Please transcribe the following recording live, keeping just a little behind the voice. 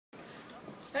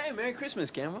Hey, Merry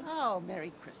Christmas, Gamma. Oh,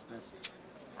 Merry Christmas.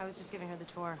 I was just giving her the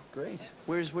tour. Great.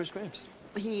 Where's Gramps?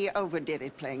 He overdid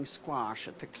it playing squash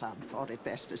at the club. Thought it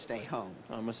best to stay home.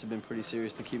 Oh, it must have been pretty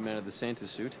serious to keep him out of the Santa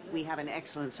suit. We have an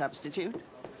excellent substitute.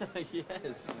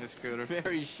 Yes. That's good.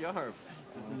 Very sharp.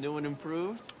 Is the new one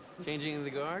improved? Changing the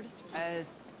guard?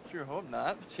 Sure hope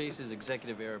not. Chase's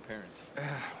executive heir apparent.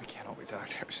 We can't all be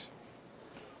doctors.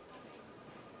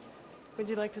 Would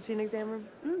you like to see an exam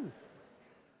room?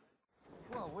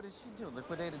 Well, what did she do?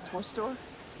 Liquidate a toy store?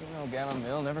 You know, Gamma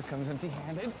Mill never comes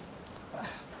empty-handed.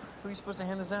 Who are you supposed to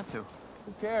hand this out to?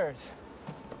 Who cares?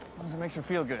 As long as it makes her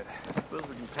feel good. I suppose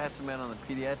we can pass him out on the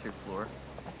pediatric floor.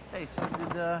 Hey, so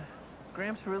did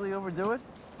Gramps really overdo it?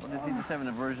 Or does he just have an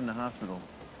aversion to hospitals?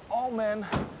 All men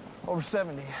over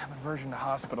 70 have an aversion to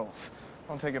hospitals.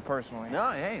 Don't take it personally.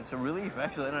 No, hey, it's a relief.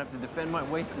 Actually, I don't have to defend my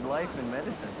wasted life in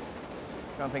medicine.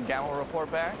 You don't think Gamma will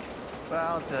report back?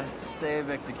 Well, it's a stay of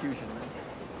execution, man.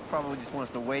 Probably just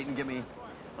wants to wait and get me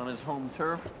on his home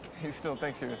turf. He still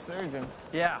thinks you're a surgeon.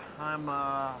 Yeah, I'm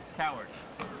a coward.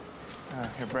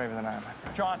 You're braver than I am, my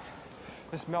friend. John,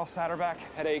 this Mel Satterback,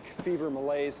 headache, fever,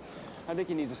 malaise. I think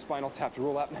he needs a spinal tap to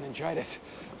rule out meningitis.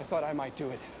 I thought I might do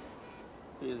it.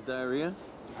 He has diarrhea?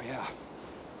 Oh, yeah.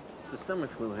 It's a stomach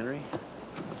flu, Henry.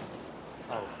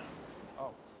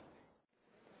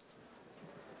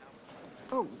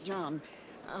 Oh, John,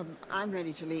 I'm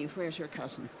ready to leave. Where's your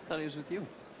cousin? Thought he was with you.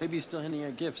 Maybe he's still handing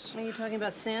out gifts. Are you talking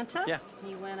about Santa? Yeah.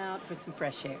 He went out for some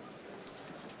fresh air.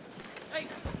 Hey!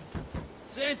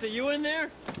 Santa, you in there?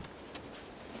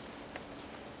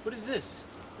 What is this?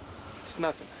 It's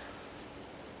nothing.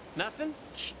 Nothing?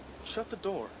 Shut the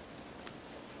door.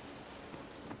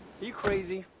 Are you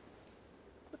crazy?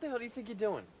 What the hell do you think you're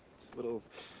doing? It's a little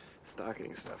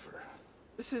stocking stuffer.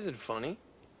 This isn't funny.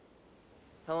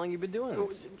 How long you been doing Oh,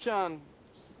 this? John,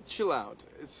 chill out.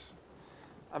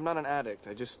 I'm not an addict.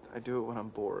 I do it when I'm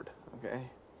bored, okay?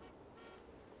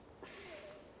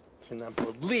 Cannot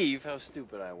believe how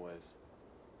stupid I was.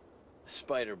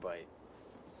 Spider bite.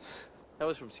 That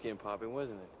was from skin popping,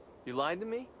 wasn't it? You lied to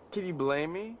me? Can you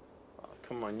blame me? Oh,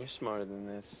 come on, you're smarter than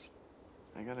this.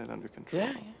 I got it under control.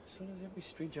 Yeah. So does every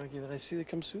street junkie that I see that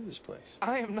comes through this place.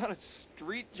 I am not a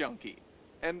street junkie,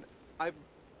 and I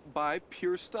buy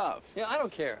pure stuff. Yeah, I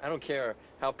don't care. I don't care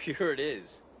how pure it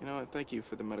is. You know what? Thank you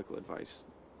for the medical advice,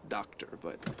 doctor,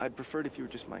 but I'd prefer it if you were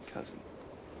just my cousin.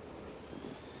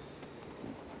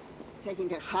 Taking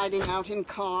to hiding out in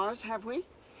cars, have we?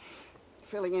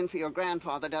 Filling in for your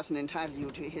grandfather doesn't entitle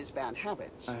you to his bad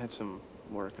habits. I had some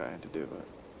work I had to do,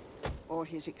 but... Or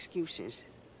his excuses.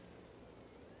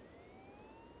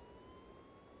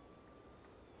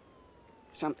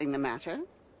 Something the matter?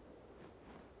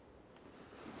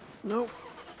 Nope.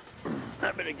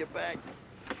 I better get back.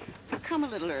 Come a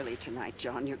little early tonight,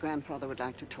 John. Your grandfather would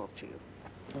like to talk to you.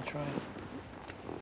 I'll try.